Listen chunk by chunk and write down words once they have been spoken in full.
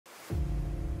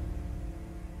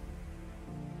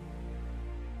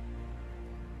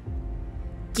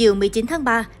Chiều 19 tháng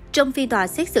 3, trong phiên tòa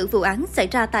xét xử vụ án xảy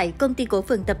ra tại Công ty Cổ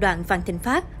phần Tập đoàn Vạn Thịnh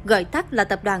Phát, gọi tắt là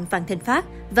Tập đoàn Vạn Thịnh Phát,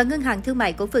 và Ngân hàng Thương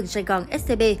mại Cổ phần Sài Gòn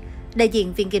SCB, đại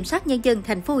diện Viện Kiểm sát Nhân dân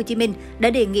Thành phố Hồ Chí Minh đã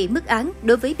đề nghị mức án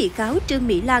đối với bị cáo Trương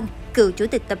Mỹ Lan, cựu chủ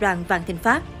tịch Tập đoàn Vạn Thịnh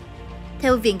Phát.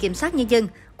 Theo Viện Kiểm sát Nhân dân,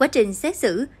 quá trình xét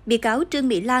xử, bị cáo Trương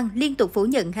Mỹ Lan liên tục phủ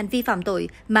nhận hành vi phạm tội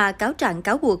mà cáo trạng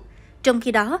cáo buộc. Trong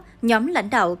khi đó, nhóm lãnh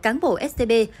đạo cán bộ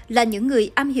SCB là những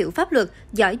người am hiểu pháp luật,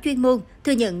 giỏi chuyên môn,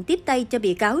 thừa nhận tiếp tay cho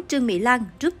bị cáo Trương Mỹ Lan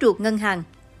rút ruột ngân hàng.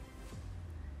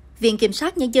 Viện Kiểm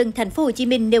sát Nhân dân Thành phố Hồ Chí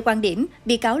Minh nêu quan điểm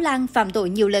bị cáo Lan phạm tội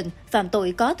nhiều lần, phạm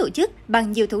tội có tổ chức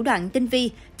bằng nhiều thủ đoạn tinh vi,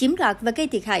 chiếm đoạt và gây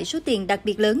thiệt hại số tiền đặc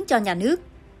biệt lớn cho nhà nước.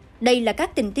 Đây là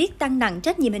các tình tiết tăng nặng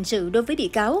trách nhiệm hình sự đối với bị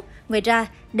cáo. Ngoài ra,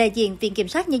 đại diện Viện Kiểm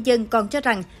sát Nhân dân còn cho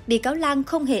rằng bị cáo Lan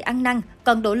không hề ăn năn,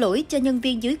 còn đổ lỗi cho nhân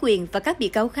viên dưới quyền và các bị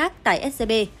cáo khác tại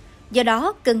SCB. Do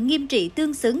đó, cần nghiêm trị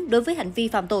tương xứng đối với hành vi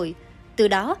phạm tội. Từ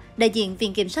đó, đại diện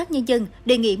Viện Kiểm sát Nhân dân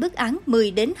đề nghị mức án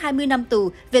 10 đến 20 năm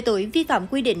tù về tội vi phạm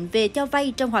quy định về cho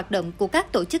vay trong hoạt động của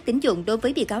các tổ chức tín dụng đối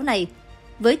với bị cáo này.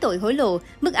 Với tội hối lộ,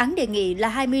 mức án đề nghị là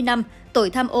 20 năm, tội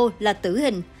tham ô là tử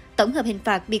hình. Tổng hợp hình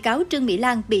phạt bị cáo Trương Mỹ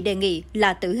Lan bị đề nghị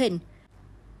là tử hình.